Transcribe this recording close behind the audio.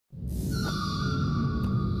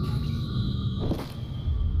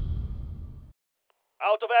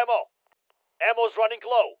Out of ammo. Ammo's running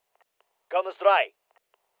low. Gun is dry.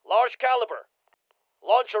 Large caliber.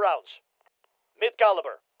 Launcher rounds. Mid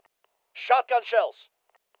caliber. Shotgun shells.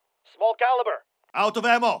 Small caliber. Out of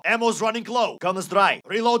ammo. Ammo's running low. Gun is dry.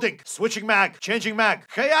 Reloading. Switching mag. Changing mag.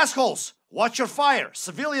 Hey, assholes! Watch your fire.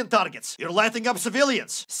 Civilian targets. You're lighting up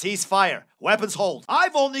civilians. Cease fire. Weapons hold.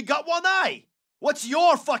 I've only got one eye. What's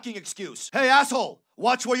your fucking excuse? Hey, asshole!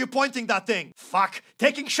 Watch where you're pointing that thing. Fuck.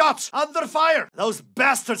 Taking shots. Under fire. Those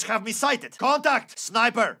bastards have me sighted. Contact.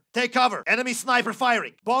 Sniper. Take cover. Enemy sniper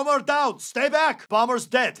firing. Bomber down. Stay back. Bomber's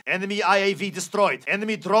dead. Enemy IAV destroyed.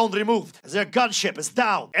 Enemy drone removed. Their gunship is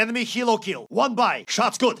down. Enemy helo kill. One by.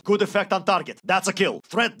 Shots good. Good effect on target. That's a kill.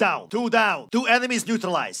 Threat down. Two down. Two enemies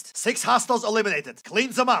neutralized. 6 hostiles eliminated.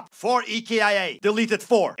 Cleans them up. 4 EKIA. Deleted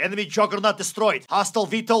 4. Enemy juggernaut destroyed. Hostile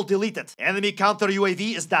VTOL deleted. Enemy counter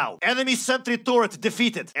UAV is down. Enemy sentry turret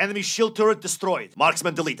defeated. Enemy shield turret destroyed.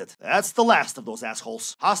 Marksman deleted. That's the last of those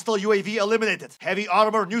assholes. Hostile UAV eliminated. Heavy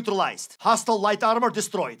armor neutralized. Hostile light armor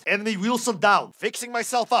destroyed. Enemy Wilson down. Fixing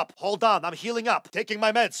myself up. Hold on, I'm healing up. Taking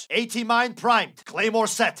my meds. AT mine primed. Claymore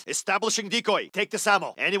set. Establishing decoy. Take this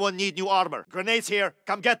ammo. Anyone need new armor? Grenades here.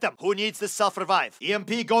 Come get them. Who needs this self-revive?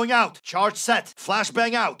 EMP going out. Charge set.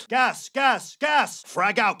 Flashbang out. Gas, gas, gas.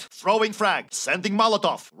 Frag out. Throwing frag. Sending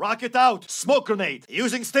Molotov. Rocket out. Smoke grenade.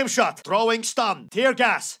 Using stim shot. Throwing stun. Tear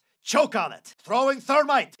gas. Choke on it. Throwing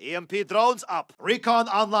thermite. EMP drones up. Recon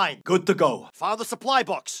online. Good to go. Found a supply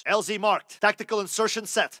box. LZ marked. Tactical insertion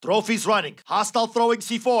set. Trophies running. Hostile throwing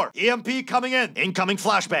C4. EMP coming in. Incoming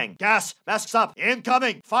flashbang. Gas. Masks up.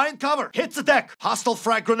 Incoming. Find cover. Hit the deck. Hostile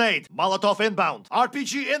frag grenade. Molotov inbound.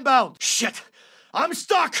 RPG inbound. Shit. I'm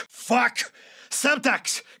stuck. Fuck.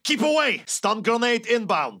 Semtex. Keep away. Stun grenade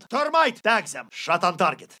inbound. Thermite. Tags them. Shot on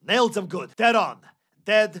target. Nailed them good. Dead on.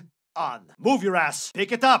 Dead on. Move your ass.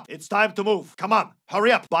 Pick it up. It's time to move. Come on.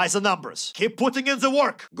 Hurry up. Buy the numbers. Keep putting in the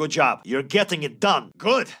work. Good job. You're getting it done.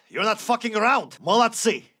 Good. You're not fucking around.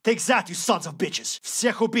 Молодцы. Take that, you sons of bitches.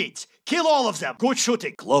 Всех убить. Kill all of them. Good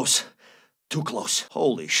shooting. Close. Too close.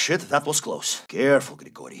 Holy shit, that was close. Careful,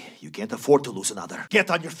 Grigori. You can't afford to lose another. Get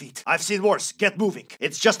on your feet. I've seen worse. Get moving.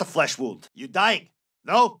 It's just a flesh wound. You dying?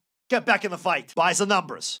 No? Get back in the fight. Buy the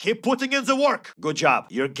numbers. Keep putting in the work. Good job.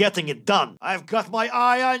 You're getting it done. I've got my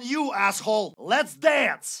eye on you, asshole. Let's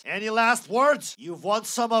dance. Any last words? You want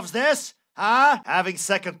some of this? Huh? Having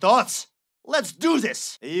second thoughts? Let's do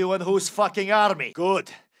this. You and whose fucking army? Good.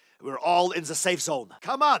 We're all in the safe zone.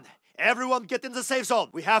 Come on. Everyone get in the safe zone.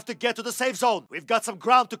 We have to get to the safe zone. We've got some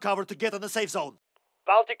ground to cover to get in the safe zone.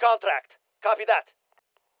 Bounty contract. Copy that.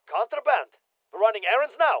 Contraband. We're running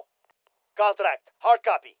errands now. Contract. Hard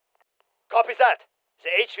copy. Copy that. The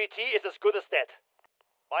HVT is as good as dead.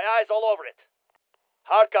 My eyes all over it.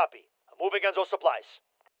 Hard copy. I'm moving on those supplies.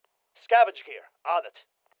 Scavenge gear. On it.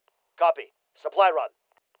 Copy. Supply run.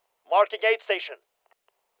 Marking aid station.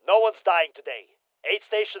 No one's dying today. Aid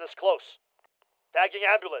station is close. Tagging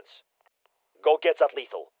ambulance. Go get that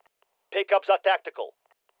lethal. Pick up that tactical.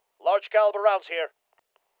 Large caliber rounds here.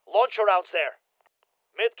 Launcher rounds there.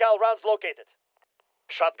 Mid-cal rounds located.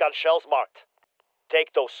 Shotgun shells marked.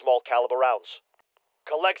 Take those small caliber rounds.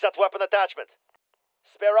 Collect that weapon attachment.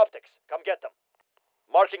 Spare optics. Come get them.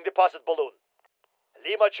 Marking deposit balloon.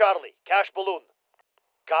 Lima Charlie. Cash balloon.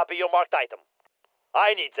 Copy your marked item.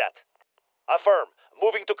 I need that. Affirm.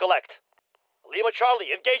 Moving to collect. Lima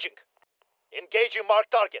Charlie. Engaging. Engaging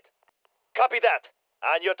marked target. Copy that.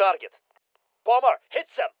 On your target. Bomber.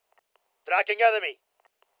 Hits them. Tracking enemy.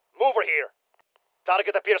 Mover here.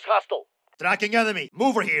 Target appears hostile. Tracking enemy.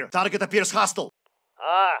 Mover here. Target appears hostile.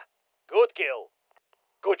 Ah, good kill.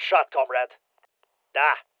 Good shot, comrade.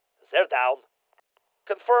 Ah, they're down.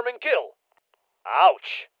 Confirming kill.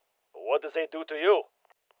 Ouch. What did they do to you?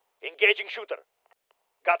 Engaging shooter.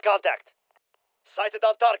 Got contact. Sighted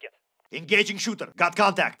on target. Engaging shooter. Got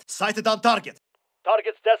contact. Sighted on target.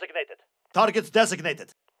 Targets designated. Targets designated.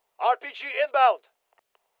 RPG inbound.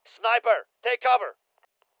 Sniper, take cover.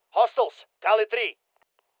 Hostiles, tally 3.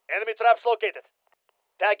 Enemy traps located.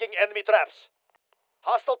 Tagging enemy traps.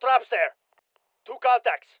 Hostile traps there. 2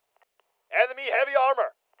 contacts. Enemy heavy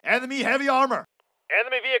armor. Enemy heavy armor.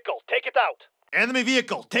 Enemy vehicle, take it out. Enemy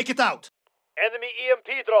vehicle, take it out. Enemy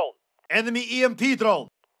EMP drone. Enemy EMP drone.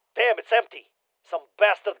 Damn, it's empty. Some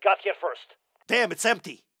bastard got here first. Damn, it's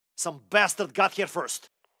empty. Some bastard got here first.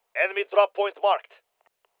 Enemy drop point marked.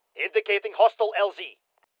 Indicating hostile LZ.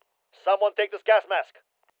 Someone take this gas mask.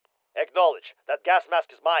 Acknowledge, that gas mask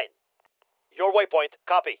is mine. Your waypoint,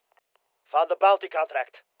 copy. Found the bounty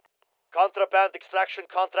contract. Contraband extraction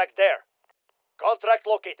contract there. Contract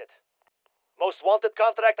located. Most wanted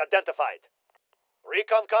contract identified.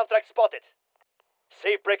 Recon contract spotted.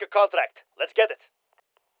 Safe breaker contract. Let's get it.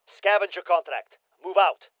 Scavenger contract. Move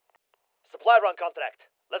out. Supply run contract.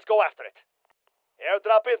 Let's go after it.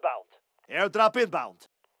 Airdrop inbound. Airdrop inbound.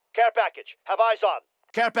 Care package. Have eyes on.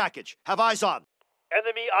 Care package. Have eyes on.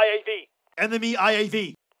 Enemy IAV. Enemy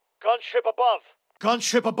IAV. Gunship above.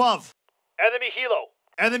 Gunship above. Enemy helo.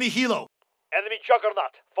 Enemy helo. Enemy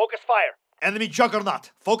juggernaut. Focus fire. Enemy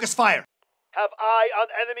juggernaut. Focus fire. Have eye on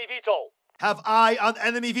enemy VTOL. Have eye on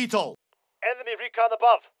enemy VTOL. Enemy recon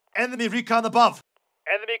above. Enemy recon above.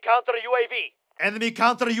 Enemy counter UAV. Enemy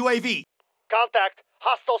counter UAV. Contact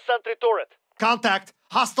hostile sentry turret. Contact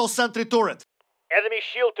hostile sentry turret. Enemy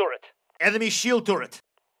shield turret. Enemy shield turret.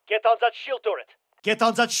 Get on that shield turret. Get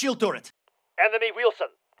on that shield turret. Enemy Wilson.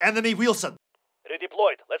 Enemy Wilson.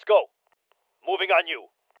 Redeployed. Let's go. Moving on you.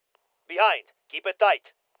 Behind. Keep it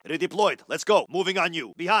tight. Redeployed. Let's go. Moving on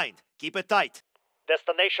you. Behind. Keep it tight.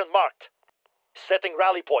 Destination marked. Setting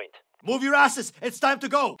rally point. Move your asses. It's time to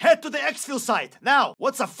go. Head to the exfil site. Now.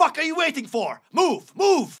 What the fuck are you waiting for? Move.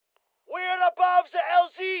 Move. We're above the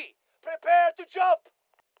LZ. Prepare to jump.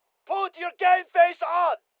 Put your game face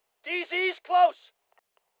on. DZ's close.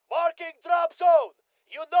 Marking drop zone.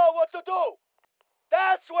 You know what to do.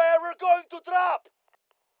 That's where we're going to drop.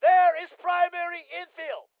 There is primary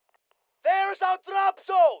infill. There's our drop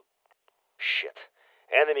zone. Shit.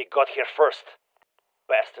 Enemy got here first.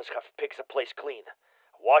 Bastards have picked the place clean.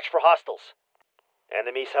 Watch for hostiles.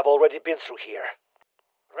 Enemies have already been through here.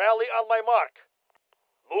 Rally on my mark.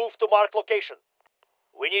 Move to mark location.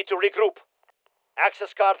 We need to regroup.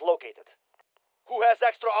 Access card located. Who has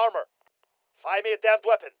extra armor? Find me a damned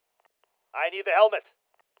weapon. I need a helmet.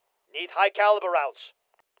 Need high caliber rounds.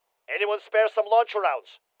 Anyone spare some launcher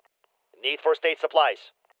rounds? Need first aid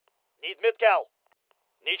supplies. Need mid-cal.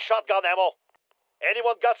 Need shotgun ammo.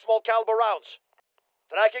 Anyone got small caliber rounds?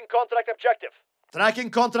 Tracking contract objective. Tracking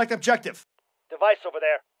contract objective. Device over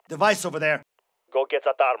there. Device over there. Go get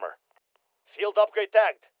that armor. Field upgrade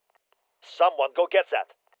tagged. Someone go get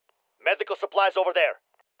that. Medical supplies over there.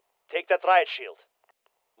 Take that riot shield.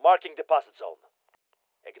 Marking deposit zone.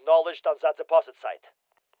 Acknowledged on that deposit site.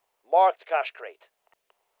 Marked cash crate.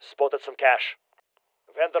 Spotted some cash.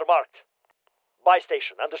 Vendor marked. Buy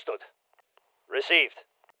station, understood. Received.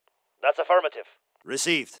 That's affirmative.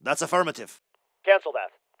 Received. That's affirmative. Cancel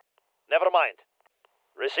that. Never mind.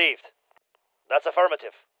 Received. That's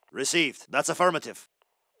affirmative. Received. That's affirmative.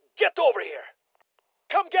 Get over here.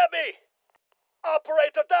 Come get me.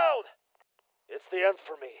 Operator down. It's the end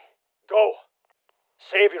for me. Go.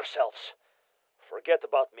 Save yourselves. Forget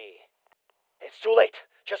about me. It's too late.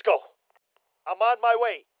 Just go. I'm on my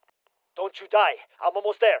way. Don't you die. I'm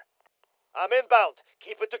almost there. I'm inbound.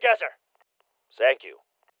 Keep it together. Thank you.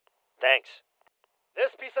 Thanks.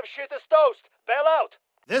 This piece of shit is toast. Bail out.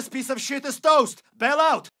 This piece of shit is toast. Bail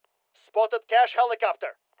out. Spotted cash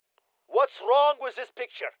helicopter. What's wrong with this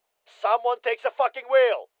picture? Someone takes a fucking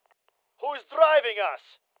wheel. Who's driving us?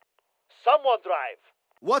 Someone drive.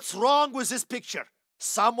 What's wrong with this picture?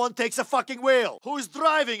 Someone takes a fucking wheel. Who's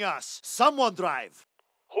driving us? Someone drive.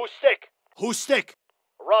 Who's sick? Who's stick?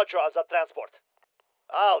 Roger on the transport.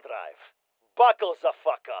 I'll drive. Buckle the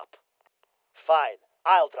fuck up. Fine,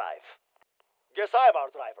 I'll drive. Guess I'm our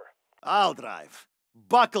driver. I'll drive.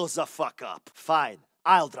 Buckle the fuck up. Fine,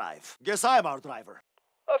 I'll drive. Guess I'm our driver.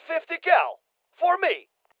 A 50 cal. For me.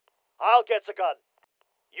 I'll get the gun.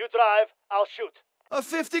 You drive, I'll shoot. A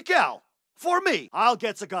 50 cal. For me. I'll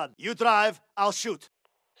get the gun. You drive, I'll shoot.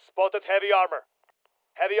 Spotted heavy armor.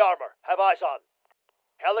 Heavy armor. Have eyes on.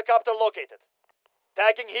 Helicopter located.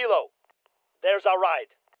 Tagging helo. There's our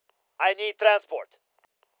ride. I need transport.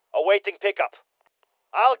 Awaiting pickup.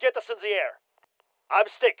 I'll get us in the air. I'm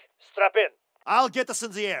stick. Strap in. I'll get us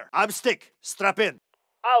in the air. I'm stick. Strap in.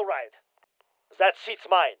 I'll ride. That seat's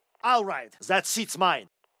mine. I'll ride. That seat's mine.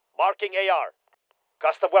 Marking AR.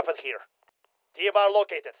 Custom weapon here. DMR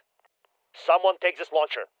located. Someone take this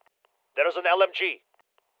launcher. There's an LMG.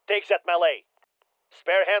 Take that melee.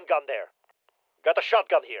 Spare handgun there. Got a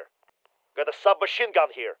shotgun here. Got a submachine gun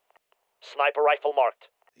here. Sniper rifle marked.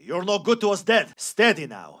 You're no good to us dead. Steady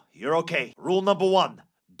now. You're okay. Rule number 1.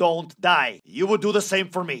 Don't die. You would do the same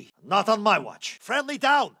for me. Not on my watch. Friendly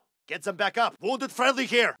down. Get them back up. Wounded friendly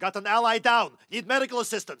here. Got an ally down. Need medical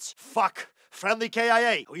assistance. Fuck. Friendly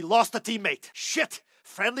KIA. We lost a teammate. Shit.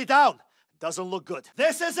 Friendly down. Doesn't look good.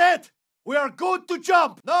 This is it. We are good to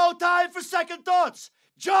jump. No time for second thoughts.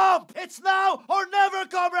 Jump. It's now or never,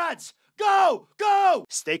 comrades. Go! Go!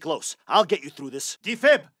 Stay close. I'll get you through this.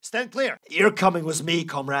 Defib, stand clear. You're coming with me,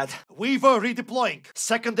 comrade. Weaver redeploying.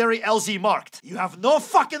 Secondary LZ marked. You have no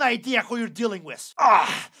fucking idea who you're dealing with.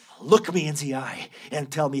 Look me in the eye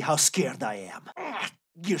and tell me how scared I am.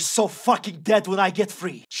 You're so fucking dead when I get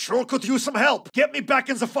free. Sure could use some help. Get me back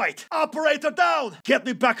in the fight. Operator down. Get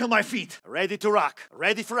me back on my feet. Ready to rock.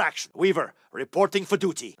 Ready for action. Weaver, reporting for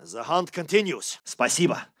duty. The hunt continues.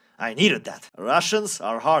 Spasiba. I needed that. Russians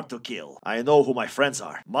are hard to kill. I know who my friends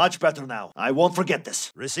are. Much better now. I won't forget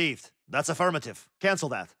this. Received. That's affirmative. Cancel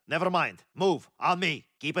that. Never mind. Move. On me.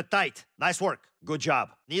 Keep it tight. Nice work. Good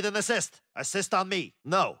job. Need an assist. Assist on me.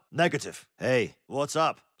 No. Negative. Hey, what's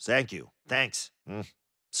up? Thank you. Thanks.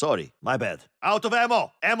 Sorry. My bad. Out of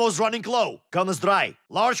ammo. Ammo's running low. Gun is dry.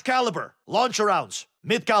 Large caliber. Launcher rounds.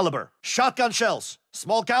 Mid caliber. Shotgun shells.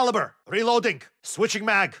 Small caliber. Reloading. Switching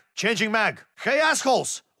mag. Changing mag. Hey,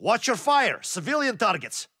 assholes! Watch your fire. Civilian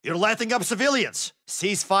targets. You're lighting up civilians.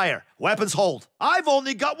 Cease fire. Weapons hold. I've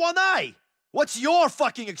only got one eye. What's your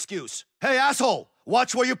fucking excuse? Hey, asshole!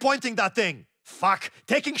 Watch where you're pointing that thing. Fuck.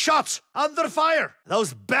 Taking shots. Under fire.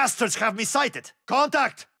 Those bastards have me sighted.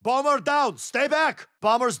 Contact. Bomber down. Stay back.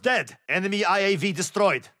 Bomber's dead. Enemy IAV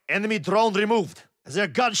destroyed. Enemy drone removed. Their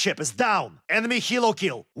gunship is down. Enemy helo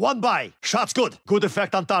kill. One by. Shots good. Good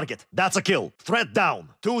effect on target. That's a kill. Threat down.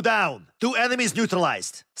 Two down. Two enemies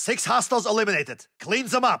neutralized. 6 hostiles eliminated.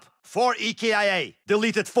 Cleans them up. 4 EKIA.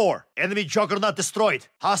 Deleted 4. Enemy juggernaut destroyed.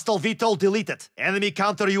 Hostile VTOL deleted. Enemy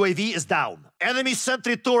counter UAV is down. Enemy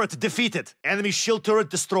sentry turret defeated. Enemy shield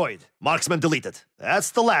turret destroyed. Marksman deleted.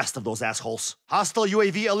 That's the last of those assholes. Hostile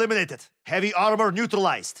UAV eliminated. Heavy armor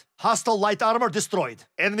neutralized. Hostile light armor destroyed.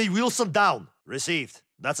 Enemy Wilson down. Received.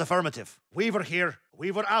 That's affirmative. Weaver here.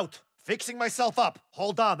 Weaver out. Fixing myself up.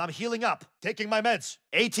 Hold on, I'm healing up. Taking my meds.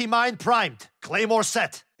 AT mine primed. Claymore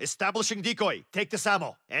set. Establishing decoy. Take this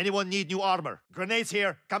ammo. Anyone need new armor? Grenades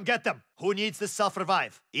here. Come get them. Who needs this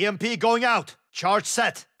self-revive? EMP going out. Charge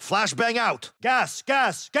set. Flashbang out. Gas,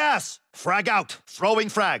 gas, gas. Frag out. Throwing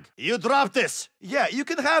frag. You dropped this. Yeah, you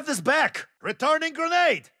can have this back. Returning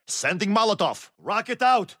grenade. Sending Molotov. Rocket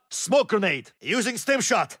out. Smoke grenade. Using stim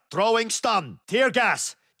shot. Throwing stun. Tear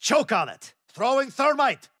gas. Choke on it. Throwing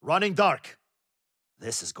thermite. Running dark.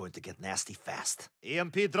 This is going to get nasty fast.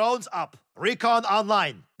 EMP drones up. Recon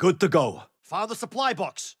online. Good to go. Found a supply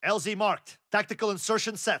box. LZ marked. Tactical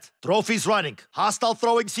insertion set. Trophies running. Hostile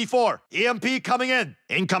throwing C4. EMP coming in.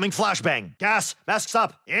 Incoming flashbang. Gas. Masks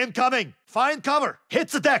up. Incoming. Find cover. Hit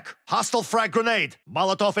the deck. Hostile frag grenade.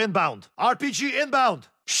 Molotov inbound. RPG inbound.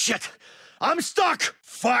 Shit. I'm stuck.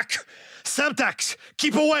 Fuck. Semtex.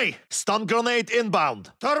 Keep away. Stun grenade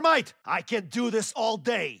inbound. Thermite. I can do this all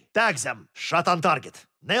day. Tags them. Shot on target.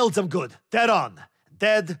 Nailed them good. Dead on.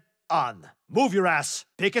 Dead on. Move your ass.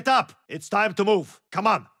 Pick it up. It's time to move. Come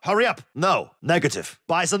on. Hurry up. No. Negative.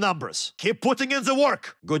 Buy the numbers. Keep putting in the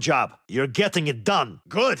work. Good job. You're getting it done.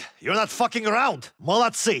 Good. You're not fucking around.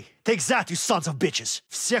 Молодцы. Take that, you sons of bitches.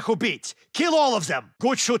 Всех убить. Kill all of them.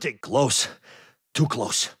 Good shooting. Close. Too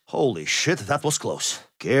close. Holy shit, that was close.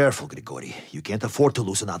 Careful, Grigori. You can't afford to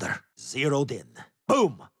lose another. Zeroed in.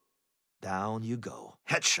 Boom. Down you go.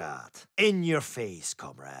 Headshot. In your face,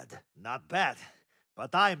 comrade. Not bad.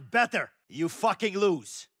 But I'm better. You fucking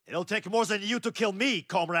lose. It'll take more than you to kill me,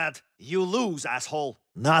 comrade. You lose, asshole.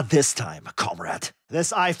 Not this time, comrade.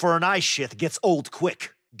 This eye for an eye shit gets old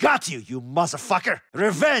quick. Got you, you motherfucker!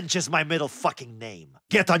 Revenge is my middle fucking name.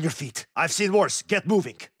 Get on your feet. I've seen worse. Get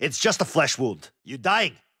moving. It's just a flesh wound. You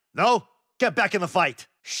dying? No? Get back in the fight.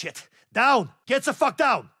 Shit. Down. Get the fuck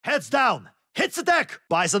down. Heads down. Hits the deck.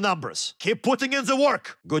 Buy the numbers. Keep putting in the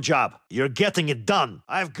work. Good job. You're getting it done.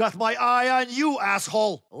 I've got my eye on you,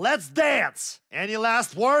 asshole. Let's dance. Any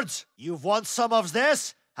last words? You've won some of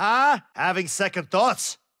this? Huh? Having second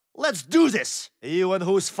thoughts? Let's do this! You and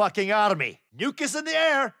whose fucking army? Nuke is in the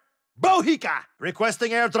air! Bohika!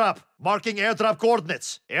 Requesting airdrop. Marking airdrop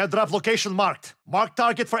coordinates. Airdrop location marked. Mark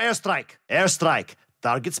target for airstrike. Airstrike.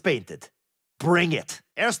 Target's painted. Bring it.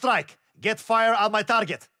 Airstrike. Get fire on my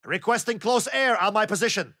target. Requesting close air on my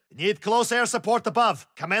position. Need close air support above.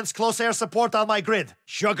 Commence close air support on my grid.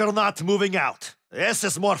 Juggernaut moving out. This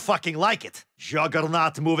is more fucking like it.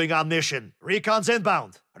 Juggernaut moving on mission. Recon's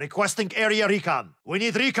inbound. Requesting area recon. We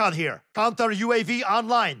need recon here. Counter UAV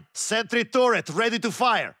online. Sentry turret ready to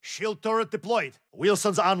fire. Shield turret deployed.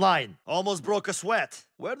 Wilson's online. Almost broke a sweat.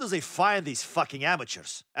 Where do they find these fucking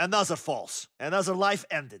amateurs? Another false. Another life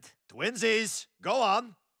ended. Twinsies. Go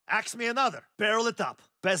on. Axe me another. Barrel it up.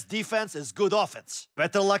 Best defense is good offense.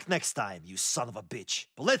 Better luck next time, you son of a bitch.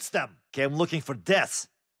 Blitz them. Came looking for death.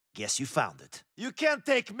 Guess you found it. You can't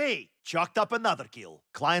take me. Chalked up another kill.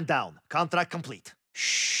 Client down. Contract complete.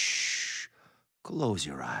 Shh. Close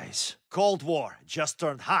your eyes. Cold War just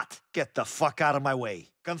turned hot. Get the fuck out of my way.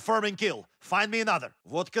 Confirming kill. Find me another.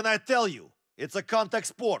 What can I tell you? It's a contact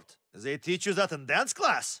sport. They teach you that in dance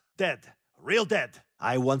class. Dead. Real dead.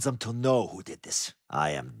 I want them to know who did this. I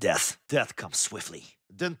am death. Death comes swiftly.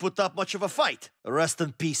 Didn't put up much of a fight. Rest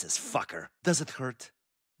in pieces, fucker. Does it hurt?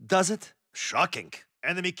 Does it? Shocking.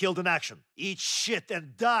 Enemy killed in action. Eat shit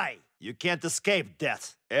and die. You can't escape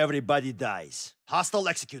death. Everybody dies. Hostile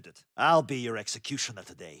executed. I'll be your executioner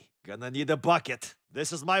today. Gonna need a bucket.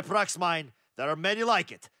 This is my prox mine. There are many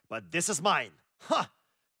like it, but this is mine. Huh.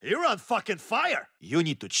 You're on fucking fire. You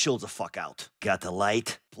need to chill the fuck out. Got a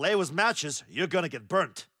light? Play with matches, you're gonna get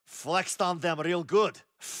burnt. Flexed on them real good.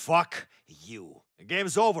 Fuck you.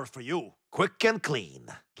 Game's over for you. Quick and clean.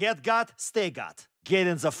 Get got, stay got. Get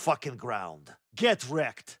in the fucking ground. Get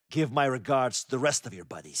wrecked. Give my regards to the rest of your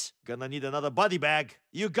buddies. Gonna need another body bag.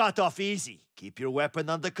 You got off easy. Keep your weapon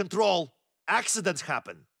under control. Accidents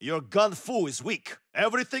happen. Your gun fu is weak.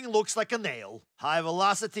 Everything looks like a nail. High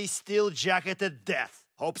velocity, steel jacketed death.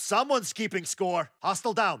 Hope someone's keeping score.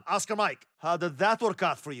 Hostile down, Oscar Mike. How did that work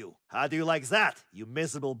out for you? How do you like that, you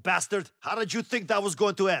miserable bastard? How did you think that was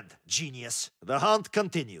going to end, genius? The hunt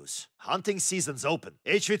continues. Hunting season's open.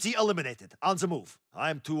 HVT eliminated. On the move.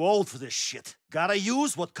 I'm too old for this shit. Gotta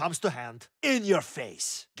use what comes to hand. In your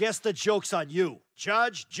face. Guess the joke's on you.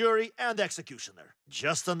 Judge, jury, and executioner.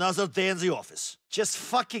 Just another day in the office. Just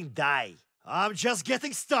fucking die. I'm just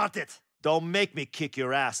getting started. Don't make me kick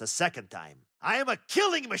your ass a second time. I am a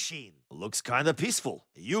killing machine. Looks kinda peaceful.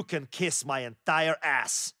 You can kiss my entire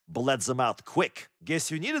ass. Bled them out quick.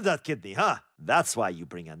 Guess you needed that kidney, huh? That's why you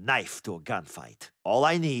bring a knife to a gunfight. All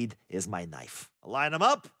I need is my knife. Line them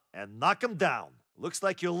up and knock them down. Looks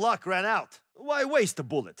like your luck ran out. Why waste a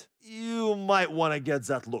bullet? You might want to get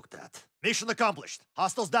that looked at. Mission accomplished.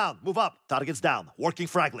 Hostiles down. Move up. Targets down. Working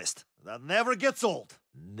frag list. That never gets old.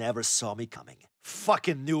 Never saw me coming.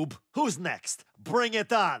 Fucking noob. Who's next? Bring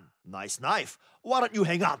it on. Nice knife. Why don't you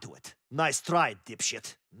hang on to it? Nice try,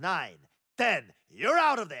 dipshit. 9, 10. You're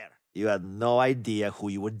out of there. You had no idea who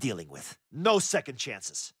you were dealing with. No second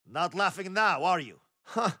chances. Not laughing now, are you?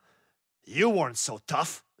 Huh. You weren't so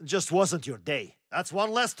tough. Just wasn't your day. That's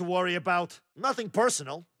one less to worry about. Nothing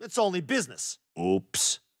personal. It's only business.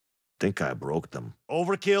 Oops. Think I broke them.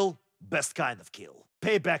 Overkill. Best kind of kill.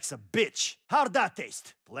 Payback's a bitch. How'd that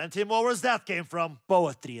taste? Plenty more as that came from.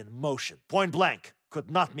 Poetry in motion. Point blank. Could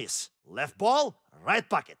not miss. Left ball, right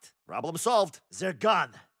pocket. Problem solved. They're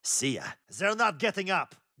gone. See ya. They're not getting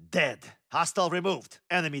up. Dead. Hostile removed.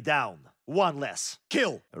 Enemy down. One less.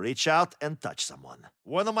 Kill. Reach out and touch someone.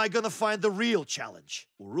 When am I gonna find the real challenge?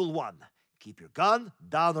 Rule 1. Keep your gun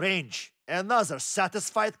down range. Another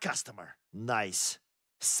satisfied customer. Nice.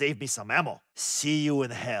 Save me some ammo. See you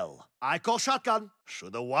in hell. I call shotgun.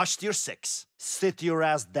 Shoulda watched your 6. Sit your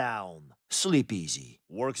ass down. Sleep easy.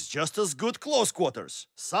 Works just as good close quarters.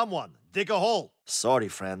 Someone, dig a hole. Sorry,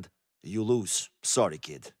 friend. You lose. Sorry,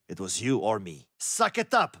 kid. It was you or me. Suck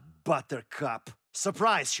it up, buttercup.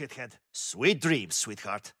 Surprise, shithead. Sweet dreams,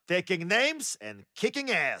 sweetheart. Taking names and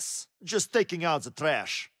kicking ass. Just taking out the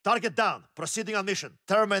trash. Target down. Proceeding on mission.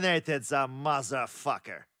 Terminated the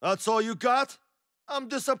motherfucker. That's all you got? I'm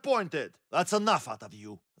disappointed. That's enough out of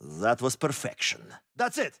you. That was perfection.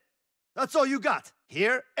 That's it. That's all you got.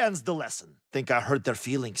 Here ends the lesson. Think I hurt their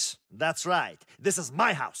feelings? That's right. This is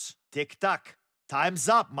my house. Tick-tock. Time's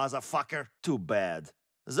up, motherfucker. Too bad.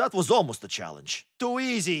 That was almost a challenge. Too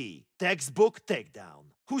easy. Textbook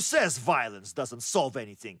takedown. Who says violence doesn't solve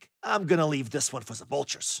anything? I'm gonna leave this one for the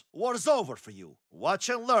vultures. War's over for you. Watch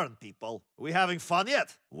and learn, people. We having fun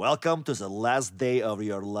yet? Welcome to the last day of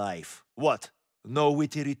your life. What? No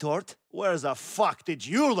witty retort? Where the fuck did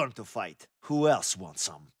you learn to fight? Who else wants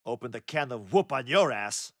some? Open the can of whoop on your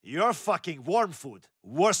ass. You're fucking worm food.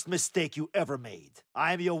 Worst mistake you ever made.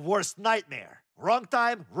 I'm your worst nightmare. Wrong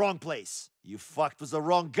time, wrong place. You fucked with the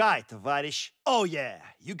wrong guy, Tavarish. Oh yeah,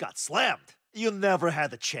 you got slammed. You never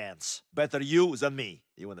had a chance. Better you than me.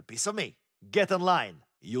 You want a piece of me? Get in line.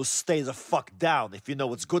 You'll stay the fuck down if you know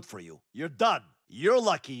what's good for you. You're done. You're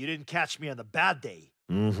lucky you didn't catch me on a bad day.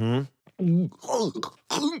 Mm-hmm.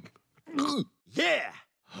 Yeah!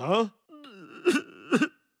 Huh?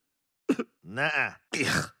 Nah.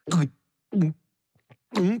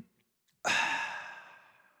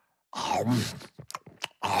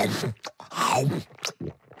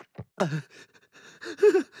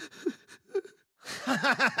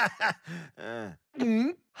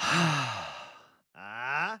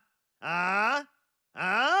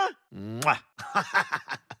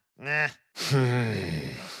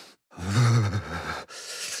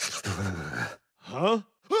 Huh?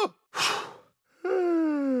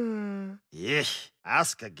 Yeesh.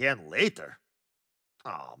 Ask again later.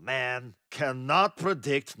 Oh man, cannot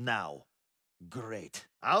predict now. Great.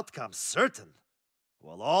 Outcome certain.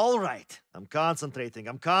 Well, all right. I'm concentrating.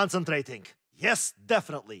 Yes,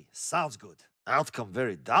 definitely. Sounds good. Outcome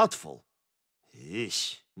very doubtful.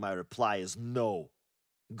 Eesh. My reply is no.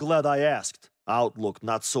 Glad I asked. Outlook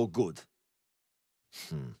not so good.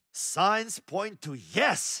 Signs point to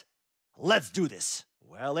yes. Let's do this.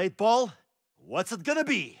 Well, 8-ball, what's it gonna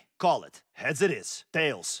be? Call it. Heads it is.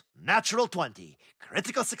 Tails. Natural 20.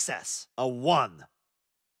 Critical success. A 1.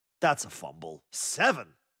 That's a fumble.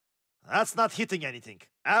 7. That's not hitting anything.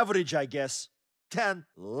 Average, I guess. 10.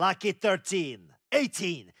 Lucky 13.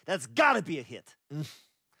 18. That's gotta be a hit.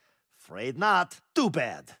 Afraid not. Too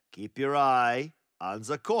bad. Keep your eye on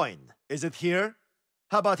the coin. Is it here?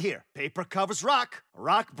 How about here? Paper covers rock.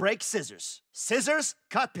 Rock breaks scissors. Scissors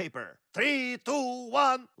cut paper. 3, 2,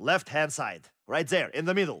 1. Left hand side. Right there, in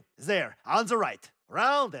the middle. There, on the right.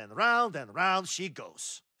 Round and round and round she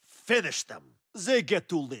goes. Finish them. They get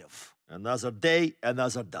to live. Another day,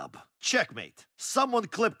 another dub. Checkmate. Someone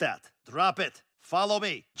clip that. Drop it. Follow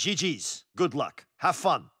me. GG's. Good luck. Have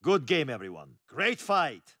fun. Good game, everyone. Great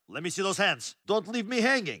fight. Let me see those hands. Don't leave me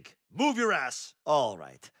hanging. Move your ass. All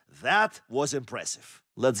right. That was impressive.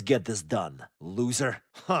 Let's get this done, loser.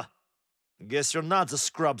 Huh. Guess you're not the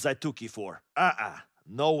scrubs I took you for.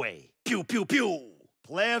 No way. Pew, pew, pew.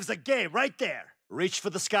 Play of the game right there. Reach for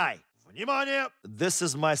the sky. Vнимание! This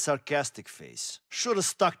is my sarcastic face. Should've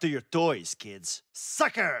stuck to your toys, kids.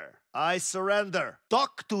 Sucker! I surrender.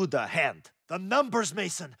 Talk to the hand. The numbers,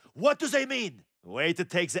 Mason. What do they mean? Way to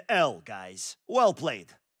take the L, guys. Well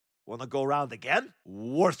played. Wanna go round again?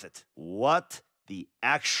 Worth it. What the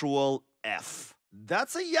actual F?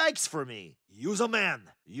 That's a yikes for me. Use a man.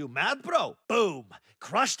 You mad, bro? Boom.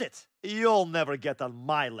 Crushed it. You'll never get on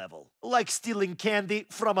my level. Like stealing candy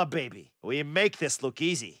from a baby. We make this look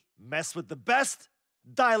easy. Mess with the best,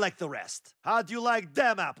 die like the rest. How do you like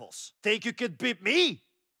them apples? Think you could beat me?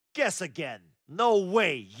 Guess again. No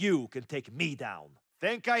way you can take me down.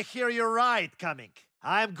 Think I hear your ride coming.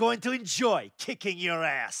 I'm going to enjoy kicking your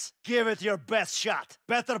ass. Give it your best shot.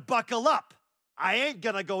 Better buckle up. I ain't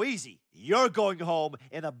gonna go easy. You're going home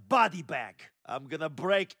in a body bag. I'm gonna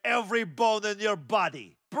break every bone in your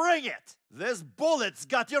body. Bring it! This bullet's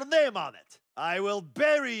got your name on it. I will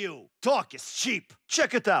bury you. Talk is cheap.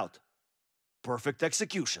 Check it out. Perfect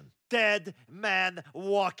execution. Dead man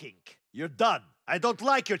walking. You're done. I don't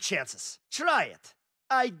like your chances. Try it.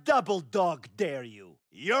 I double dog dare you.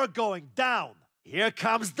 You're going down. Here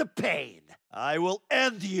comes the pain. I will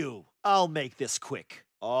end you. I'll make this quick.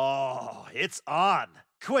 Oh, it's on.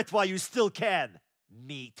 Quit while you still can.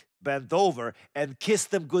 Meet, bend over, and kiss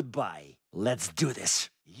them goodbye. Let's do this.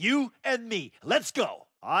 You and me. Let's go.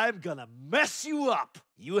 I'm gonna mess you up.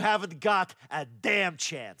 You haven't got a damn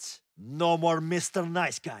chance. No more Mr.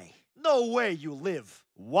 Nice Guy. No way you live.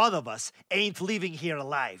 One of us ain't leaving here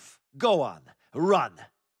alive. Go on. Run.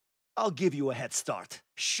 I'll give you a head start.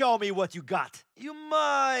 Show me what you got. You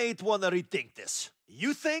might want to rethink this.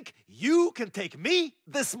 You think you can take me?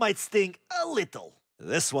 This might sting a little.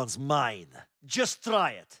 This one's mine. Just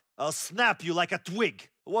try it. I'll snap you like a twig.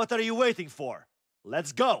 What are you waiting for?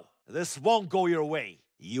 Let's go. This won't go your way.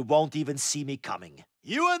 You won't even see me coming.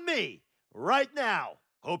 You and me, right now.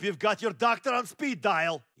 Hope you've got your doctor on speed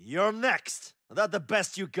dial. You're next. That the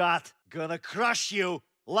best you got? Gonna crush you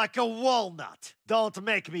like a walnut. Don't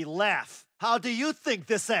make me laugh. How do you think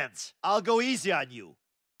this ends? I'll go easy on you.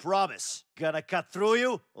 Promise. Gonna cut through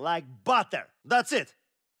you like butter. That's it.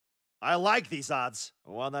 I like these odds.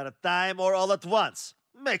 One at a time or all at once.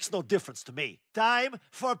 Makes no difference to me. Time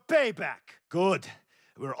for payback. Good.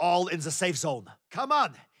 We're all in the safe zone. Come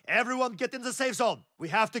on. Everyone get in the safe zone. We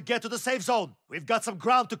have to get to the safe zone. We've got some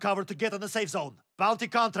ground to cover to get on the safe zone. Bounty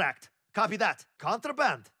contract. Copy that.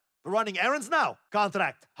 Contraband. We're running errands now.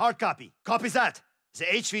 Contract. Hard copy. Copy that. The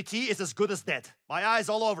HVT is as good as dead. My eyes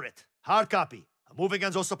all over it. Hard copy. Moving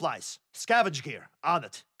on those supplies. Scavenge gear. On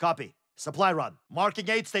it. Copy. Supply run. Marking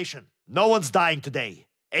aid station. No one's dying today.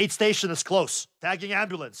 Aid station is close. Tagging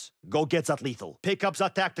ambulance. Go get that lethal. Pickups are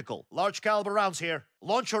tactical. Large caliber rounds here.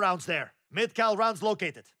 Launcher rounds there. Mid-cal rounds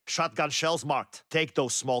located. Shotgun shells marked. Take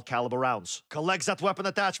those small caliber rounds. Collect that weapon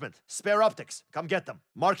attachment. Spare optics. Come get them.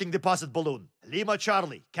 Marking deposit balloon. Lima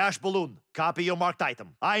Charlie. Cash balloon. Copy your marked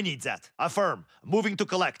item. I need that. Affirm. Moving to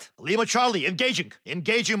collect. Lima Charlie. Engaging.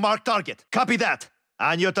 Engaging marked target. Copy that.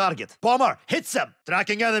 On your target. Bomber. Hits them.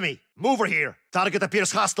 Tracking enemy. Mover here. Target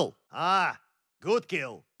appears hostile. Ah. Good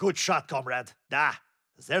kill. Good shot, comrade.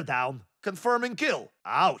 They're down. Confirming kill.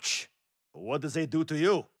 Ouch. What does they do to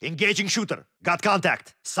you? Engaging shooter. Got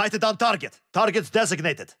contact. Sighted on target. Targets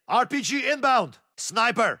designated. RPG inbound.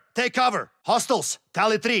 Sniper. Take cover. Hostiles.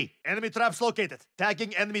 Tally 3. Enemy traps located.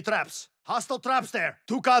 Tagging enemy traps. Hostile traps there.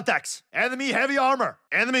 2 contacts. Enemy heavy armor.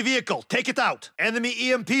 Enemy vehicle. Take it out.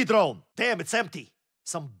 Enemy EMP drone. Damn, it's empty.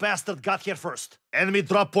 Some bastard got here first. Enemy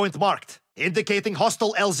drop point marked. Indicating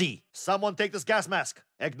hostile LZ. Someone take this gas mask.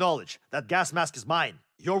 Acknowledge. That gas mask is mine.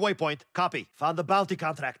 Your waypoint. Copy. Found the bounty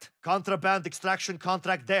contract. Contraband extraction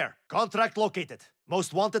contract there. Contract located.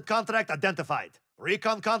 Most wanted contract identified.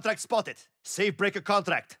 Recon contract spotted. Safe breaker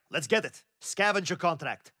contract. Let's get it. Scavenger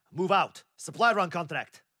contract. Move out. Supply run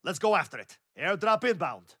contract. Let's go after it. Airdrop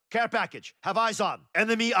inbound. Care package. Have eyes on.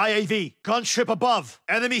 Enemy IAV. Gunship above.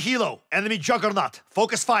 Enemy helo. Enemy juggernaut.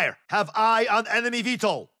 Focus fire. Have eye on enemy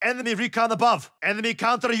VTOL. Enemy recon above. Enemy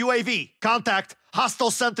counter UAV. Contact.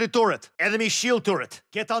 Hostile sentry turret. Enemy shield turret.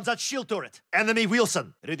 Get on that shield turret. Enemy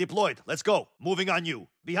Wilson. Redeployed. Let's go. Moving on you.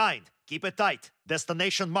 Behind. Keep it tight.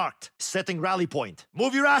 Destination marked. Setting rally point.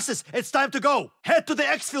 Move your asses. It's time to go. Head to the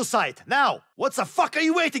exfil site. Now. What the fuck are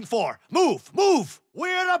you waiting for? Move. Move.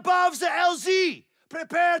 We're above the LZ.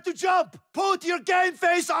 Prepare to jump. Put your game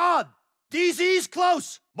face on. DZ's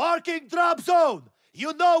close. Marking drop zone.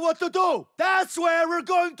 You know what to do. That's where we're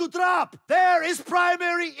going to drop. There is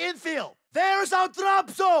primary infill. There's our drop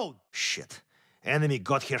zone. Shit. Enemy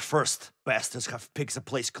got here first. Bastards have picked the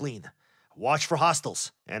place clean. Watch for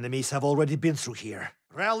hostiles. Enemies have already been through here.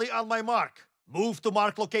 Rally on my mark. Move to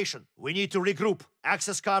mark location. We need to regroup.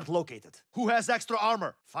 Access card located. Who has extra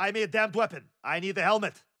armor? Find me a damned weapon. I need a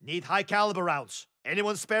helmet. Need high caliber rounds.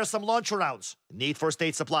 Anyone spare some launcher rounds? Need first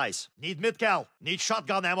aid supplies. Need mid-cal. Need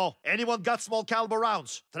shotgun ammo. Anyone got small caliber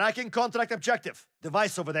rounds? Tracking contract objective.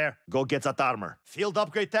 Device over there. Go get that armor. Field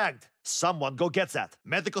upgrade tagged. Someone go get that.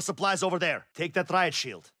 Medical supplies over there. Take that riot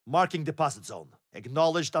shield. Marking deposit zone.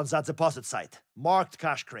 Acknowledged on that deposit site. Marked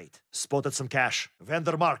cash crate. Spotted some cash.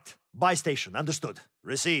 Vendor marked. Buy station. Understood.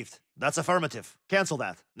 Received. That's affirmative. Cancel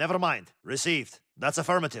that. Never mind. Received. That's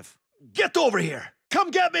affirmative. Get over here.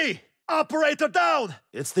 Come get me. Operator down.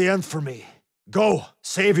 It's the end for me. Go.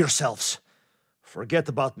 Save yourselves. Forget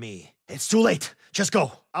about me. It's too late. Just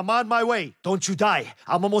go. I'm on my way. Don't you die.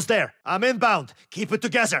 I'm almost there. I'm inbound. Keep it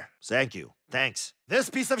together. Thank you. Thanks. This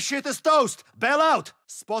piece of shit is toast. Bail out.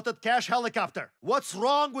 Spotted cash helicopter. What's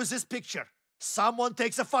wrong with this picture? Someone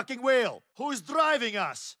takes a fucking wheel. Who's driving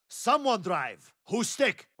us? Someone drive. Who's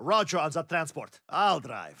stick? Roger on that transport. I'll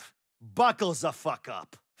drive. Buckle the fuck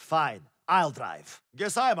up. Fine. I'll drive.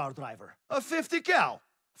 Guess I'm our driver. A 50 cal.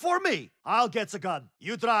 For me. I'll get the gun.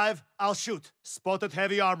 You drive, I'll shoot. Spotted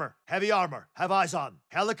heavy armor. Heavy armor. Have eyes on.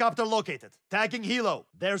 Helicopter located. Tagging helo.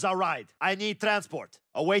 There's our ride. I need transport.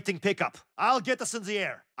 Awaiting pickup. I'll get us in the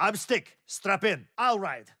air. I'm stick. Strap in. I'll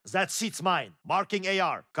ride. That seat's mine. Marking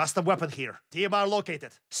AR. Custom weapon here. TMR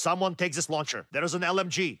located. Someone takes this launcher. There is an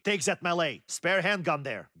LMG. Takes that melee. Spare handgun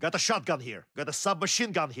there. Got a shotgun here. Got a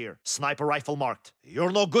submachine gun here. Sniper rifle marked.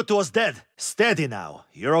 You're no good to us dead. Steady now.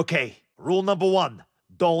 You're okay. Rule number 1.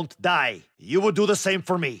 Don't die. You would do the same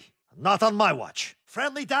for me. Not on my watch.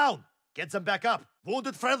 Friendly down. Get them back up.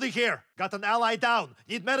 Wounded friendly here. Got an ally down.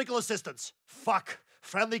 Need medical assistance. Fuck.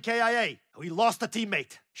 Friendly KIA. We lost a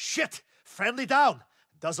teammate. Shit. Friendly down.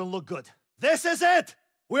 Doesn't look good. This is it.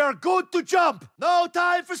 We are good to jump. No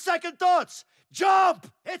time for second thoughts. Jump.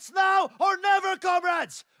 It's now or never,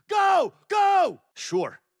 comrades. Go. Go.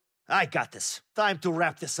 Sure. I got this. Time to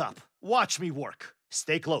wrap this up. Watch me work.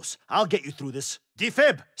 Stay close. I'll get you through this.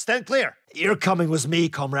 Defib, stand clear. You're coming with me,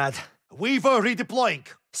 comrade. Weaver redeploying.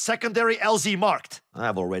 Secondary LZ marked.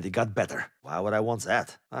 I've already got better. Why would I want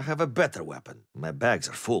that? I have a better weapon. My bags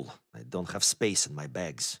are full. I don't have space in my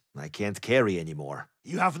bags. I can't carry anymore.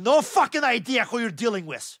 You have no fucking idea who you're dealing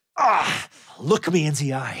with. Look me in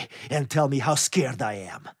the eye and tell me how scared I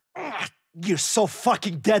am. You're so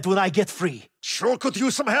fucking dead when I get free. Sure could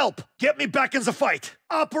use some help. Get me back in the fight.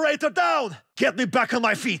 Operator down. Get me back on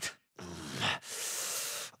my feet.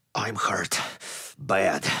 I'm hurt.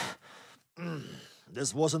 Bad.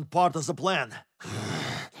 This wasn't part of the plan.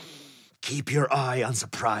 Keep your eye on the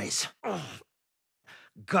prize.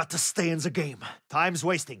 Got to stay in the game. Time's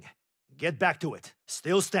wasting. Get back to it.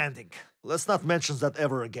 Still standing. Let's not mention that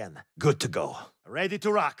ever again. Good to go. Ready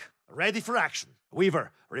to rock. Ready for action.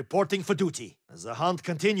 Weaver, reporting for duty. The hunt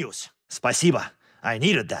continues. Spasiba. I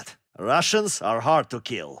needed that. Russians are hard to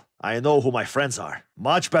kill. I know who my friends are.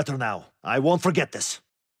 Much better now. I won't forget this.